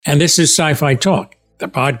And this is Sci-Fi Talk, the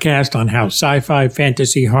podcast on how sci-fi,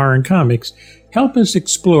 fantasy, horror, and comics help us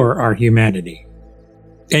explore our humanity.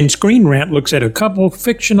 And Screen Rant looks at a couple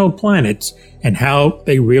fictional planets and how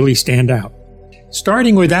they really stand out.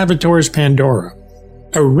 Starting with Avatar's Pandora,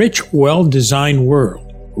 a rich, well-designed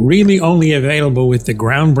world, really only available with the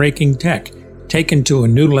groundbreaking tech taken to a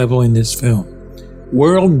new level in this film.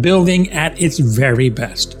 World building at its very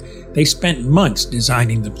best. They spent months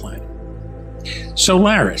designing the planet.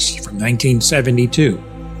 Solaris from 1972,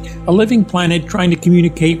 a living planet trying to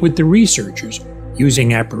communicate with the researchers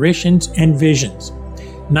using apparitions and visions.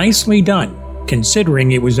 Nicely done,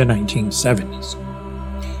 considering it was the 1970s.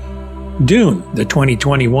 Dune, the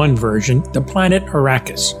 2021 version, the planet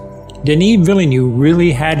Arrakis. Denis Villeneuve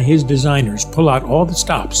really had his designers pull out all the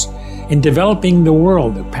stops in developing the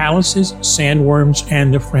world of palaces, sandworms,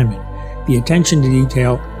 and the Fremen. The attention to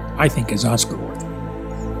detail, I think, is Oscar-worthy.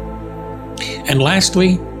 And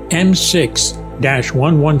lastly,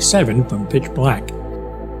 M6-117 from Pitch Black.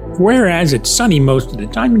 Whereas it's sunny most of the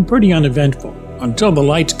time and pretty uneventful, until the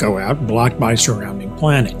lights go out, blocked by surrounding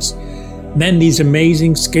planets. Then these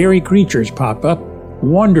amazing, scary creatures pop up,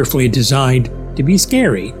 wonderfully designed to be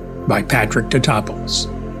scary by Patrick Tatopoulos.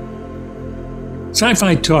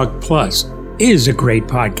 Sci-Fi Talk Plus is a great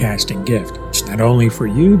podcasting gift. It's not only for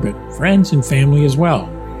you, but friends and family as well.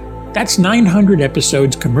 That's 900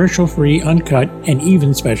 episodes commercial-free, uncut, and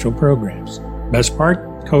even special programs. Best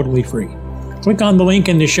part, totally free. Click on the link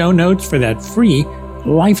in the show notes for that free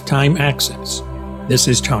lifetime access. This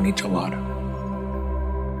is Tony Tellado.